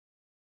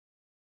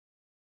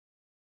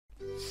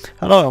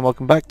Hello and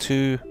welcome back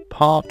to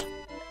part,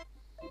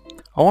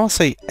 I want to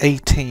say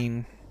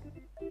 18,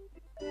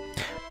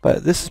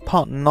 but this is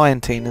part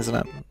 19, isn't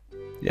it?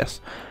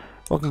 Yes.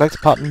 Welcome back to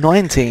part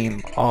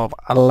 19 of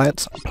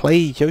Let's Play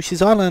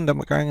Yoshi's Island, and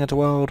we're going into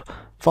World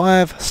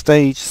 5,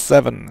 Stage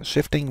 7,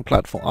 Shifting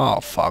Platform. Oh,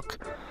 fuck.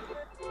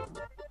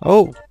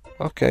 Oh,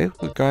 okay,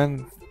 we're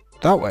going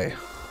that way.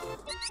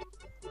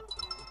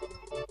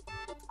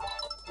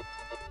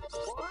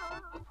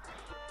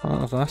 Oh,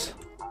 that's nice.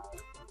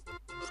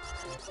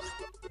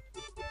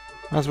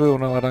 As we all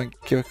know, I don't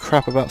give a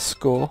crap about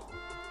score.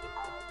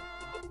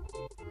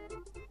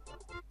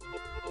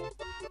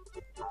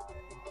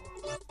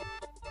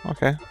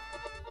 Okay.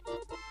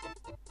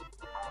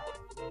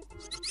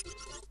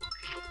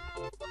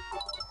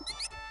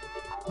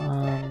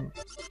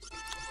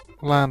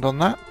 Land on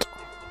that.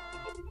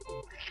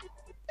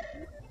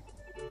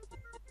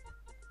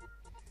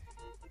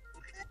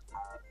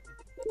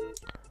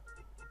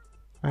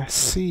 I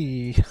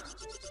see.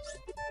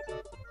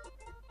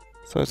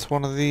 So it's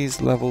one of these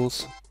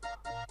levels.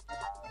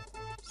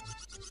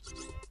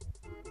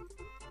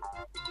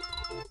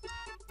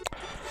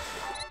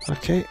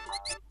 Okay.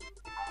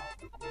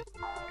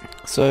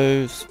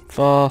 So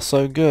far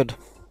so good.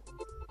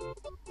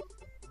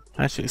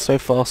 Actually, so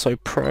far so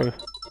pro.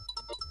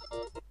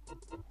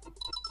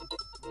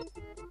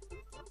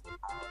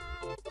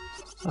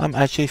 I'm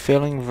actually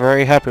feeling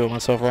very happy with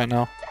myself right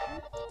now.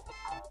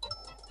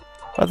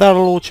 But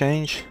that'll all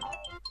change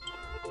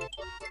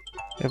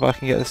if I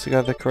can get this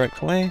together the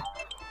correct way.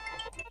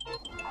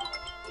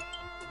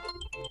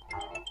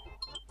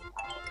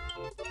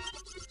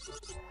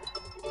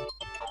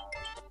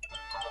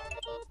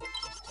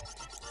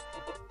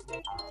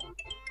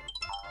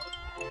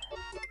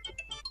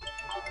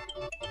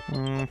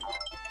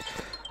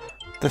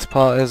 This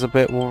part is a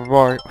bit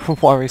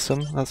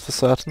worrisome, that's for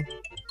certain.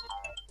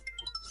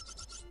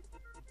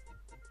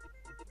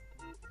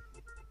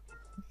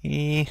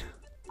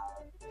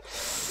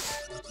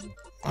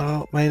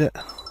 Oh, made it.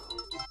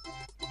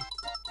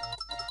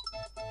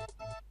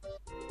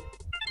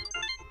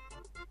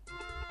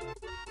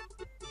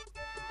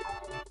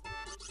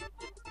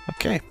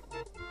 Okay.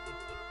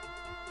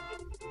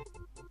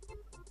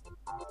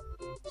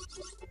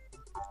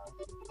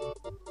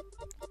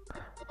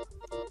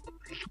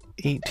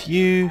 Eat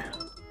you.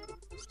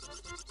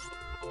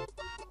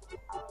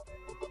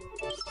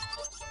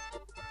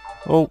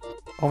 Oh,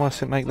 almost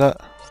didn't make that.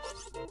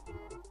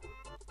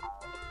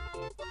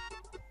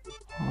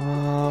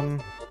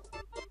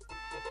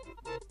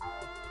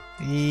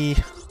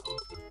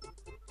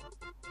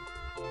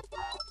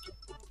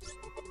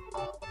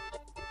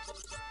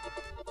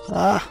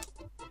 Ah!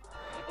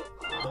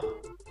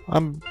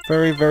 I'm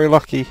very, very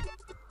lucky.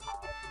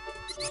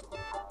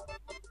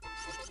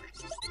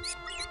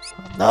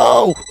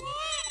 No!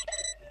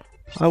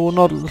 I will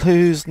not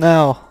lose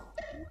now.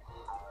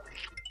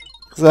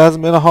 Because there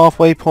hasn't been a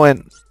halfway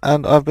point,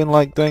 and I've been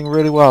like doing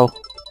really well.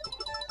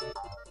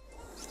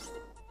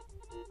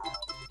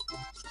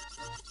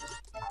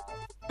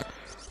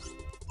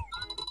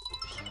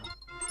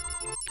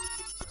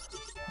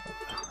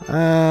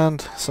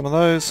 And some of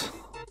those.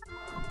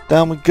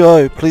 Down we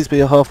go. Please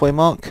be a halfway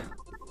mark.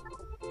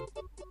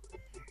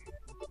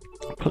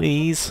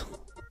 Please.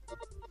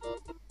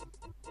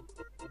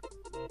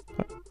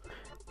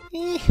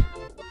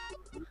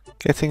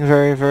 Getting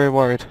very, very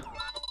worried.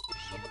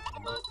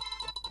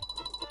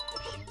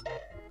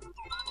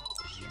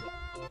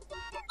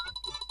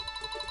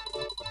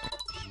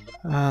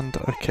 And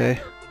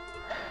okay.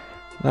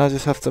 Now I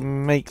just have to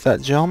make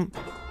that jump.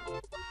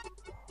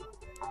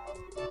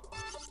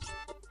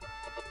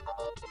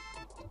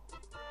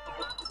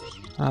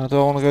 Do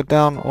I want to go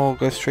down or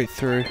go straight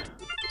through?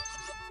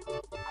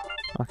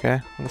 Okay,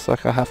 looks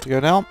like I have to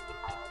go down.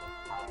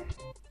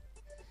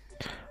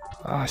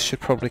 I should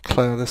probably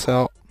clear this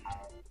out.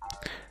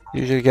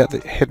 Usually get the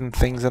hidden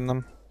things in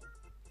them.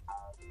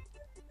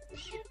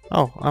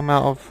 Oh, I'm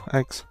out of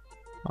eggs.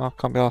 Oh,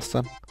 can't be asked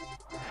then.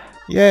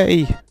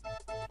 Yay!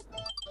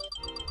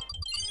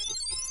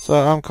 So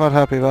I'm quite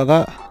happy about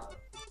that.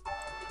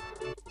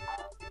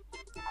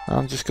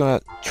 I'm just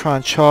gonna try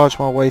and charge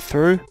my way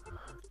through,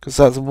 because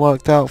that's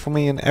worked out for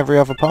me in every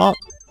other part.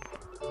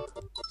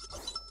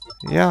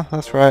 Yeah,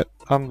 that's right.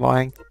 I'm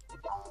lying.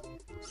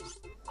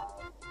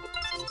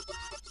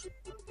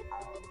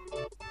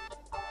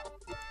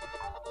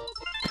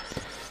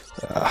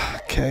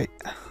 Okay.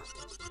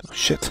 Oh,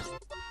 shit.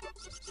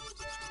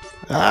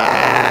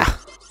 Ah!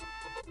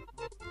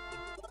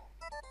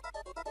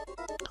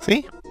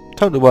 See?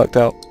 Totally worked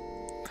out.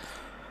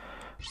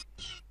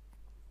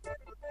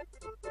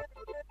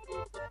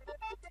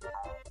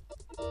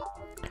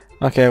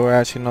 Okay, we're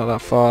actually not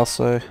that far,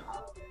 so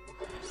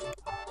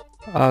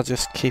I'll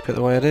just keep it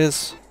the way it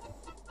is.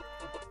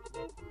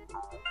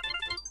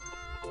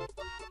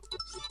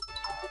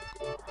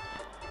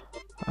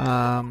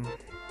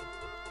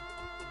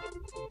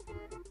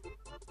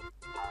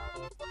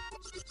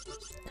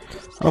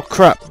 Oh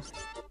crap!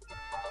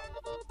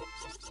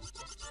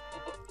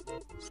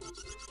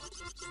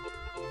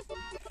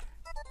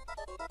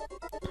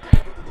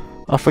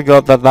 I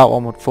forgot that that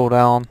one would fall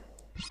down.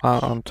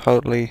 I'm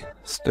totally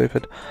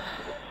stupid.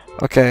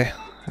 Okay,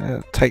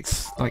 it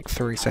takes like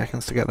 3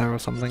 seconds to get there or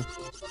something.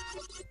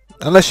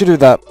 Unless you do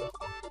that.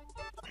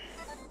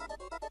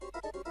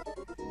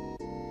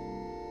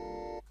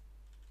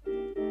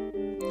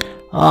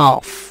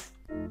 Oh,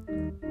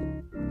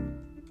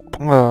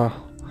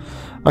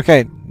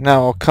 okay,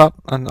 now I'll cut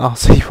and I'll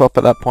see you up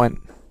at that point.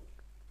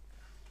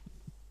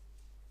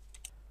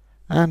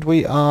 And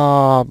we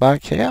are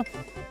back here.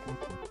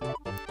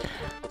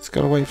 Just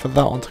gotta wait for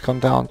that one to come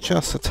down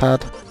just a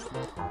tad.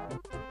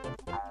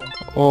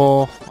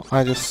 Or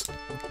I just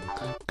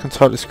can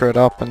totally screw it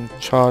up and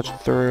charge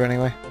through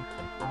anyway.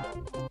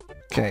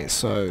 Okay,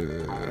 so...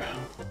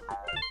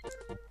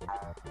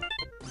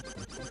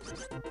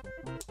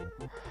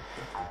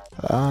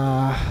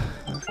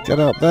 get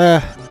up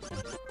there.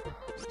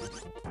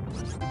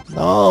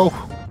 No!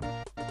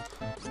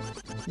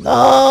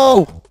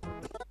 No!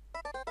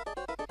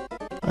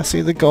 I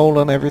see the goal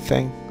and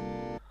everything.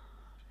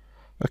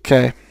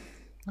 Okay,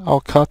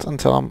 I'll cut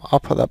until I'm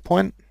up at that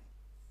point.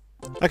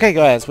 Okay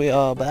guys, we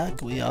are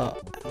back. We are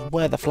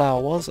where the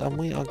flower was and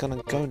we are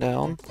gonna go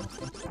down.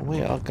 And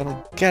we are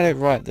gonna get it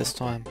right this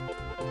time.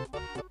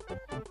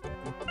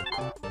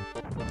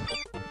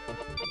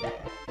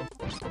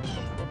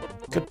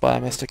 Goodbye,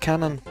 Mr.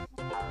 Cannon.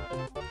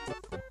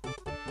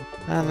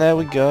 And there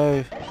we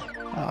go.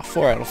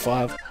 4 out of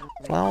 5.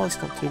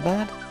 Flowers, not too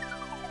bad.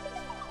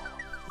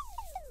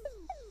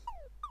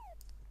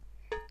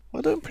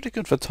 We're doing pretty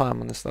good for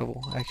time on this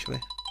level,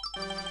 actually.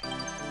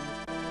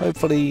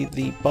 Hopefully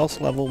the boss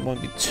level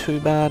won't be too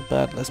bad,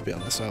 but let's be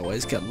honest, I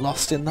always get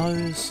lost in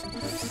those.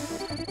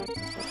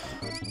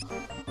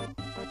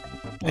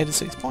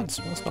 86 points,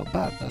 that's not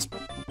bad. That's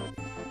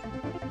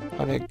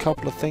only a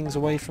couple of things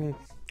away from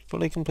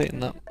fully completing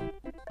that.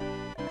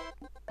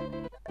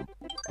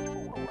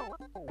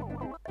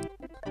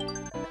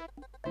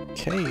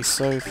 Okay,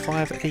 so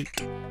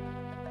 5-8.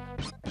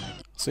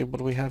 See, what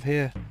do we have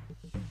here?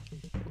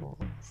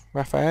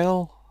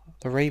 Raphael,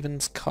 the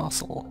Raven's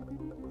Castle.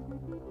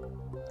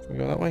 Can we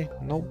go that way?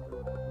 Nope.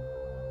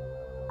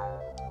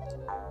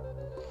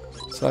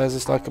 So is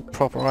this like a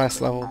proper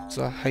ice level? Because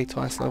I hate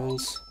ice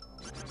levels.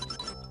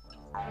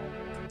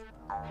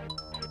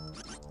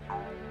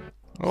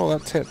 Oh,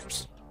 that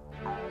tips.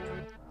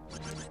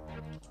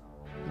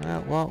 Yeah,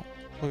 well,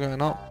 we're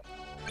going up.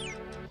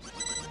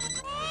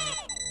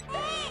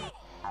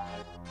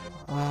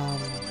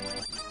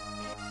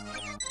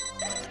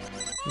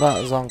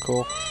 That is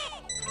uncool.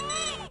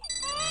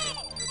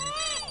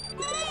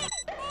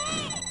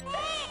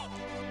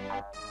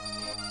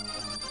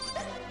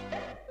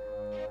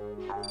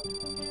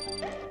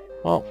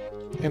 Well,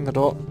 in the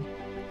door.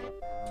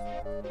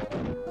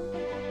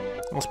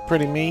 That's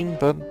pretty mean,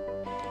 but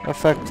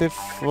effective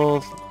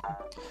for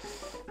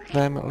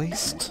them at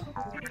least.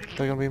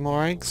 There are going to be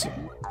more eggs.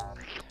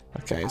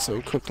 Okay, so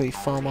we'll quickly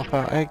farm up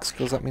our eggs,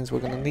 because that means we're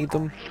going to need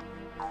them.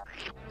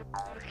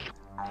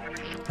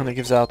 And it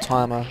gives our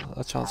timer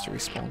a chance to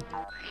respawn.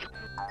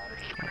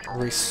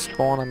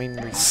 Respawn, I mean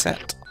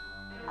reset.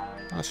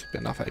 That should be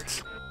enough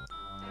eggs.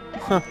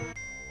 Huh.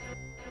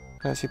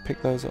 Actually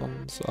pick those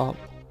ones up.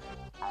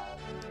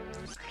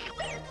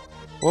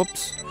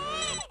 Whoops.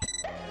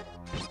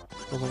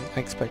 Wasn't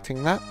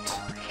expecting that.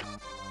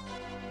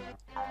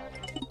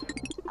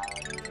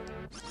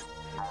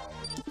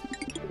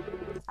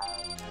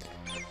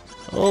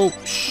 Oh,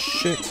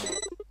 shit.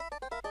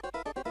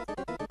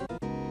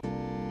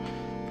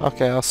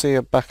 Okay, I'll see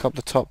you back up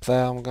the top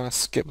there. I'm going to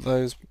skip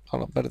those a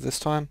lot better this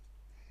time.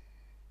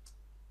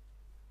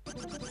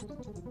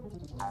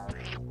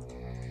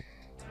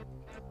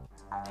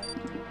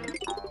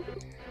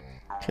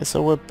 Okay,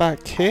 so we're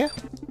back here.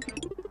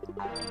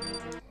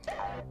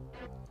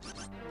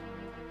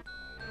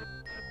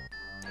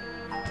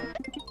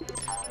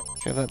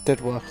 Okay, that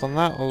did work on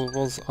that. I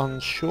was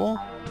unsure.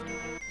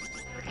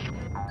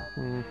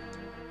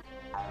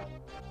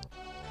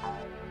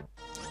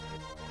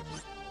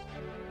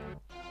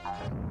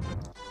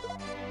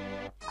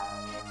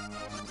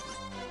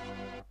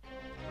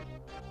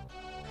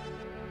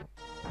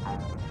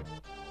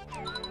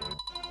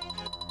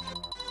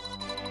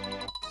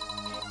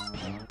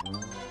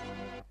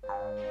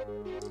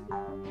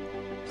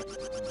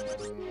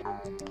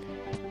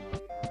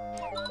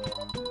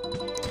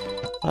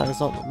 That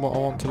is not what I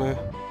want to do.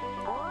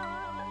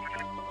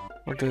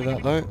 I'll do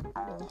that though.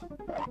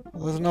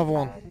 There's another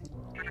one.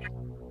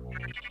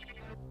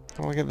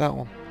 I want to get that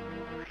one.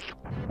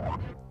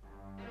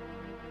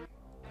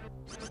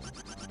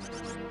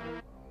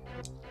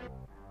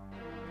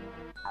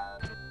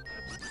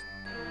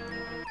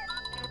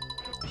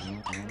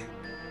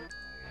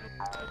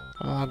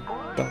 I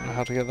don't know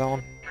how to get that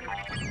one.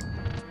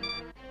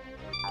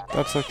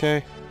 That's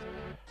okay.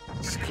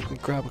 Just quickly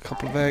grab a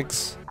couple of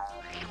eggs.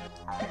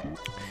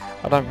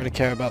 I don't really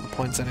care about the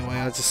points anyway,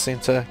 I just seem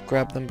to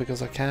grab them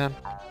because I can.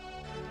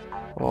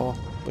 Or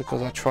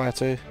because I try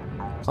to.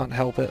 Can't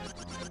help it.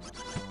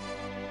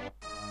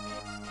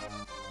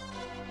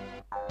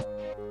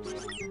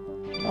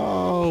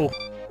 Oh!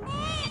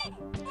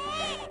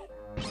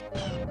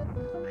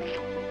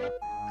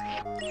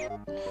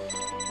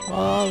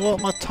 Oh, well,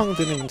 my tongue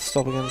didn't even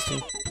stop against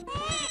him.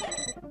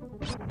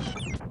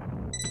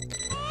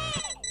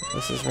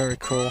 This is very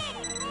cool.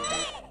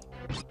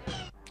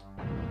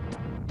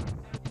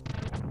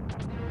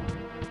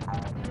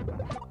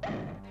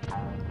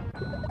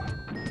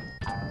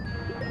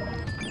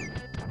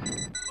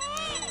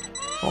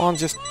 Come on,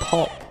 just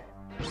pop.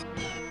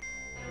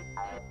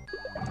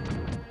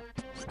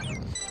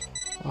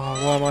 Oh,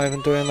 why am I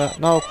even doing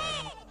that? No!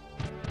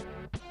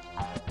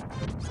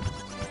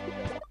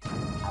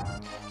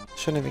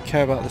 Shouldn't even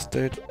care about this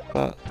dude,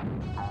 but...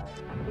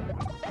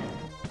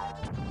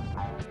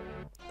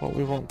 what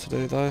we want to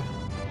do, though.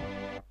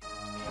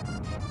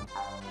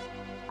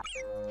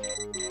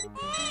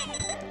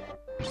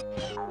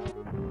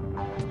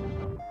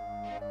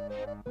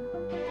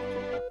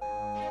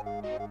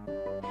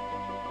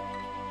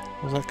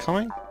 Was that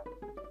coming?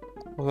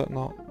 Was that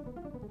not?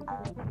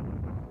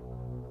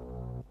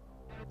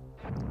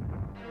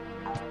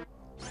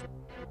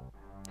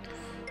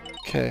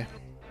 Okay.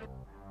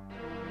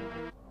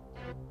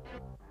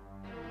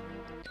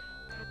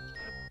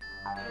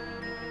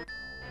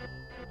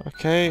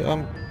 Okay,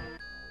 I'm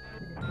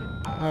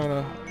having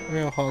a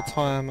real hard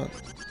time at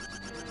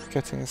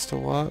getting this to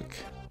work.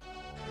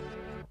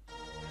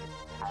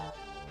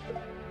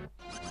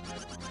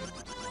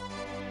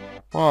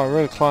 Wow, I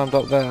really climbed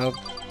up there. I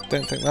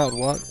didn't think that would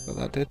work, but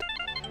that did.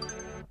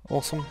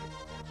 Awesome.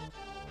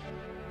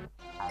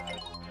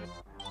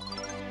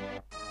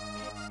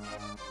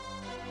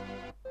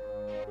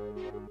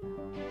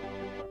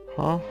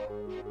 Huh?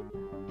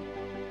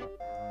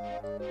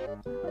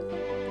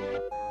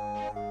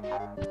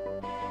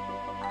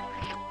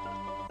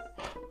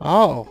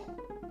 Oh!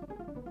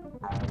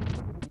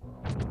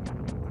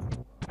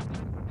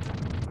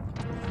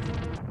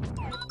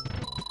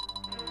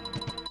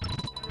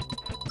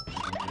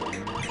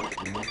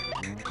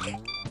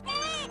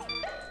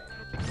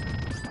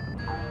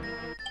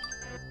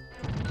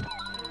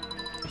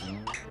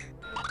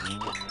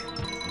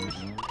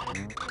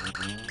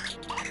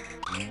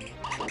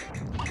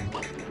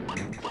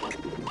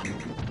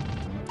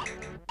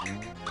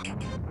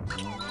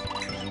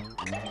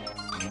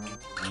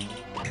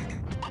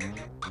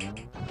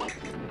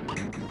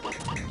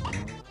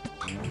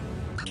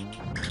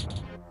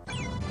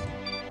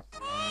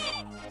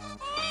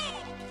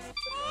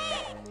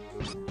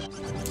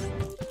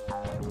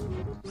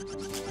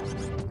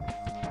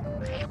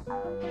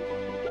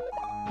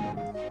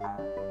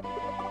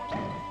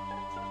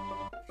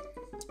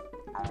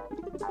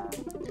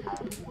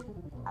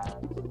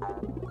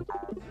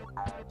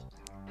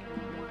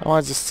 Am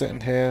I just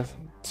sitting here,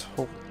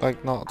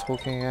 like not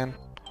talking again?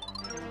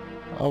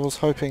 I was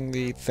hoping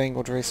the thing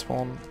would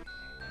respawn.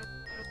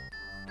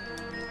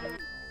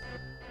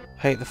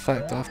 Hate the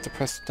fact that I have to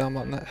press the down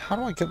button. How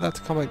do I get that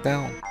to come back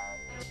down?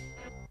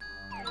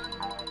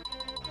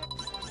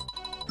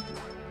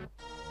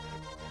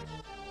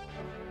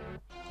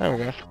 There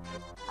we go.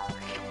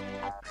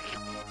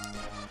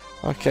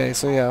 Okay,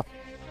 so yeah,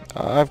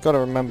 I've got to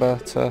remember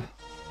to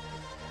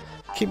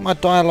keep my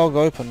dialogue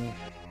open.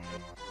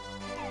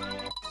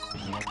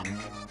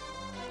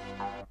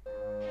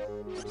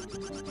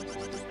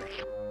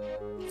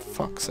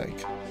 Fuck's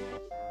sake.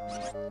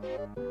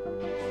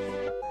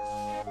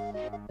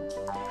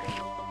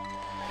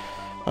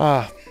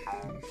 Ah.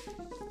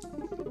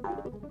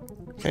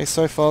 Okay,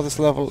 so far this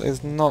level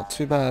is not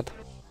too bad.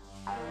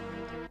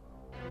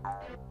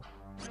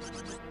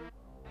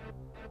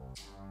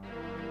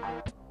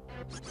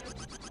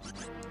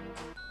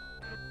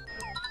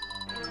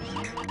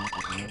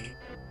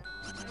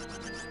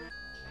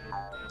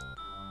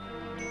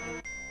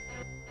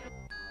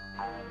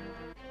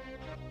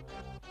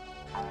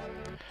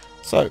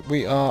 So,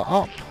 we are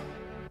up.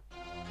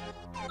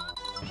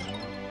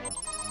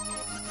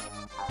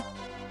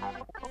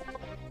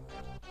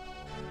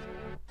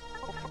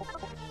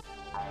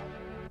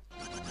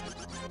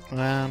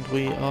 And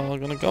we are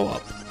gonna go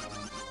up.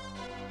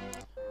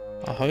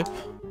 I hope.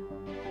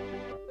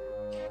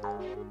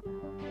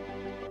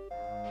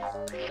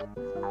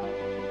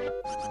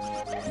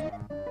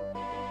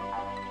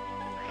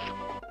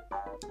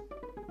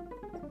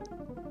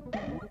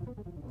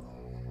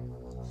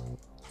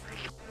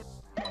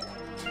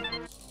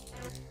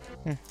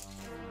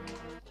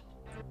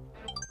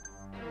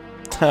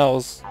 That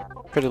was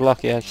pretty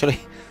lucky actually.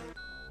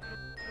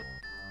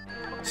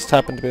 Just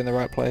happened to be in the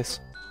right place.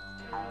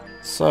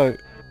 So,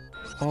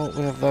 oh,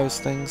 we have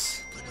those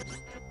things.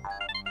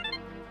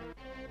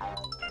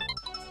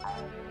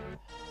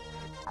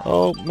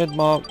 Oh,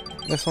 mid-mark.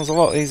 This one's a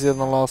lot easier than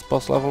the last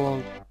boss level,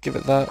 I'll give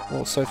it that,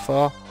 well, so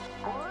far.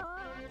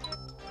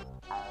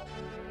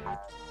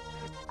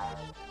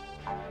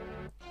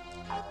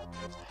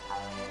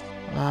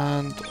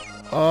 And,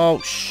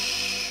 oh,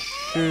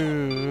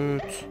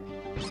 shoot.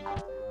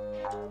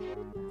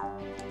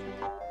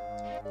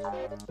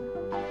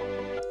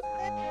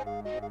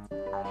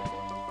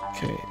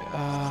 Okay,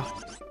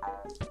 oh!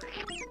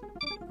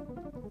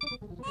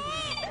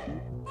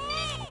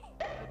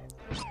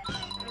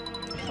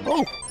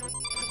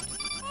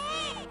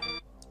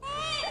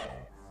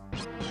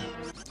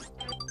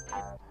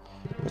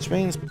 Which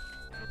means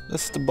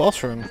this is the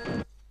boss room.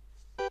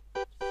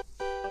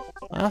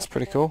 That's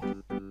pretty cool.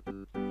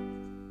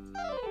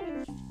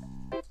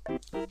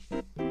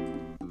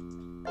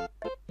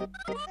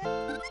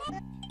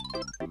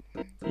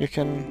 You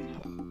can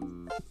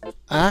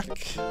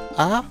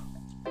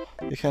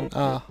you can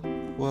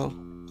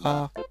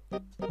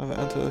never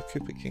enter the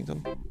Cupid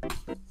Kingdom.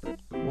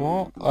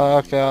 What?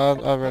 Okay, I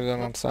really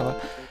don't understand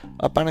that.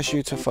 I banish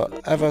you to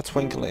forever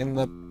twinkle in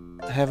the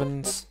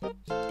heavens.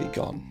 Be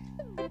gone.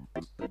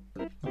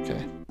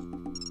 Okay.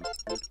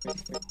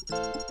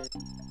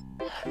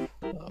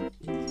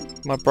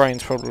 My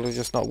brain's probably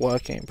just not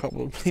working. It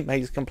probably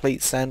makes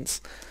complete sense.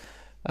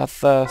 At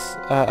first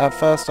I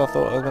thought it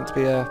was meant to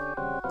be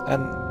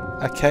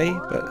a K,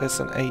 but it's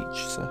an H.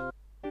 So,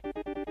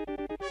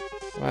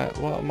 right,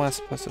 what am I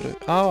supposed to do?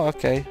 Oh,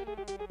 okay.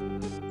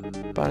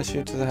 Banish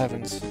you to the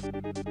heavens.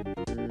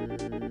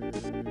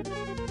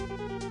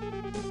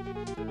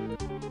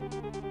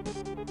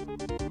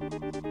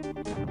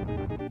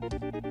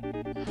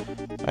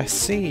 I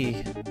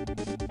see.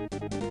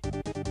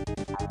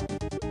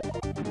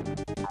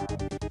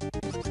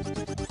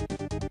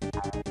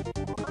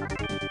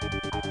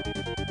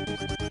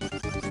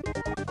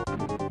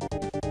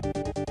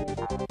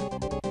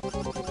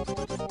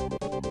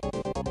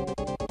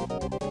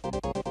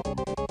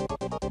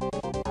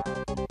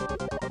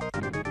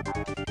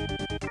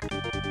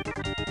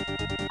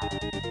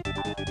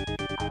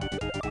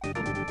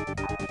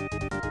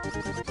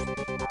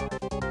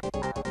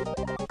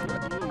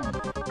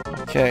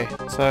 Okay,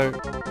 so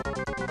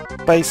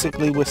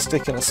basically we're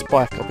sticking a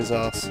spike up his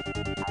ass.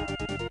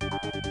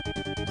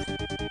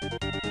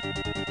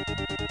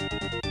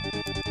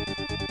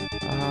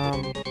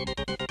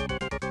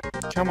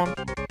 Come on.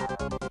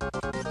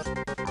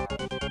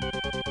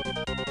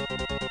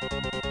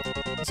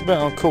 It's a bit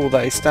uncool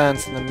that he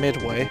stands in the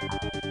midway.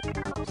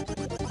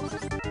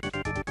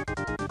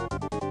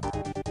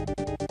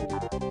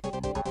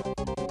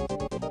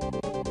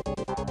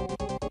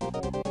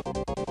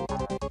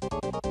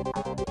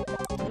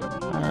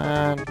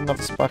 And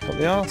another spike up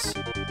the arse.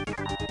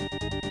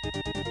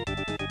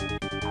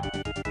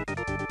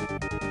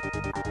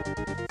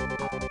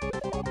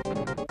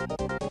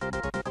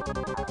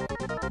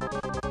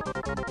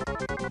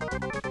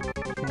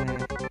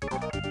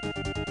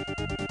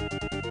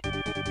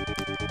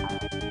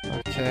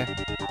 Okay.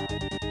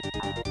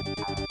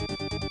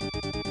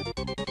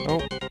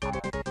 Oh.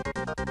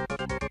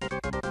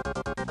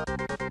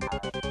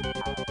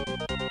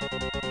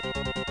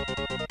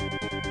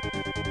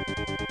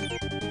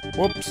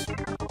 Whoops.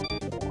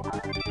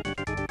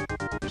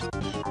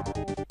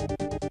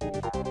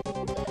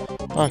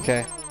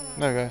 Okay.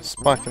 There we go.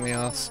 Spike in the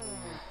arse.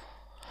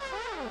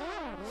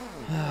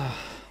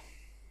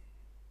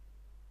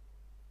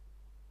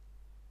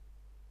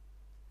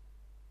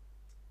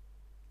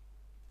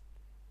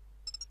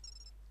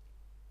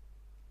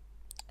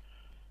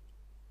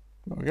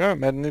 There we go,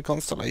 made a new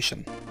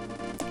constellation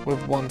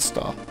with 1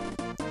 star.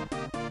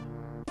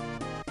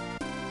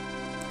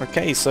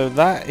 Okay, so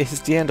that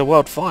is the end of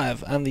World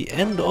 5 and the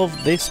end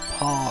of this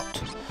part.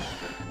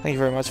 Thank you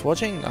very much for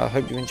watching. I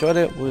hope you enjoyed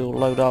it. We'll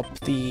load up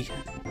the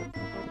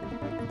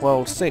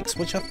World 6,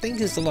 which I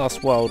think is the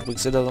last world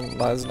because it doesn't,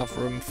 there's enough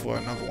room for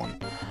another one.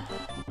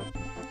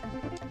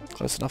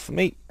 Close enough for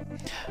me.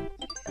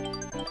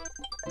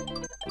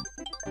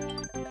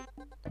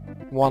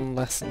 1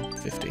 less than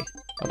 50.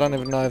 I don't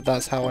even know if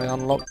that's how I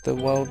unlock the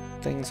world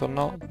things or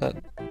not, but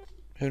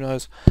who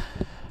knows.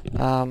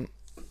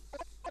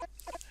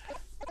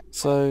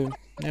 So,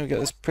 yeah, we get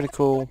this pretty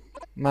cool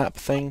map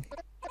thing.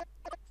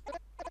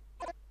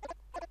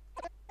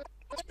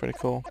 It's pretty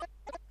cool.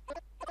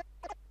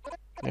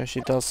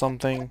 Yoshi does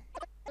something.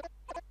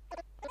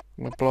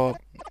 We blow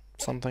up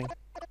something.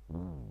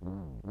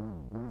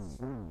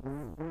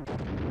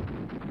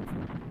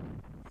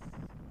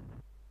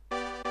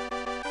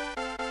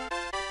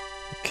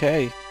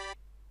 Okay.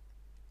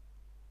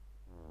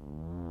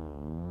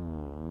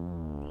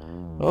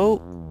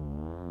 Oh!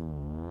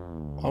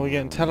 Are we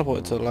getting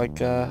teleported to like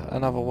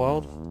another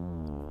world?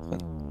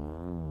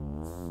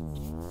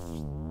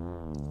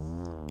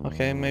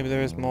 Okay, maybe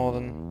there is more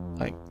than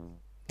like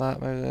that.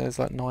 Maybe there's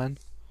like 9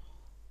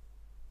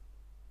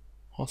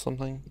 or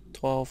something.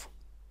 12,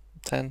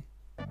 10.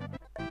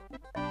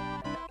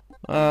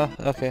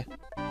 Okay.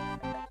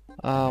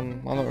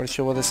 I'm not really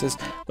sure what this is,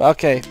 but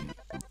okay.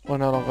 We're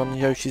no longer on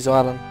Yoshi's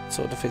Island.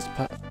 Sort of defeats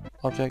the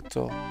object,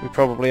 or we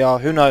probably are.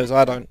 Who knows?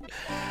 I don't.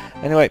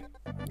 Anyway,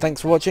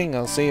 thanks for watching.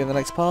 I'll see you in the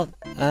next part,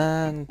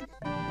 and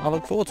I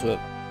look forward to it.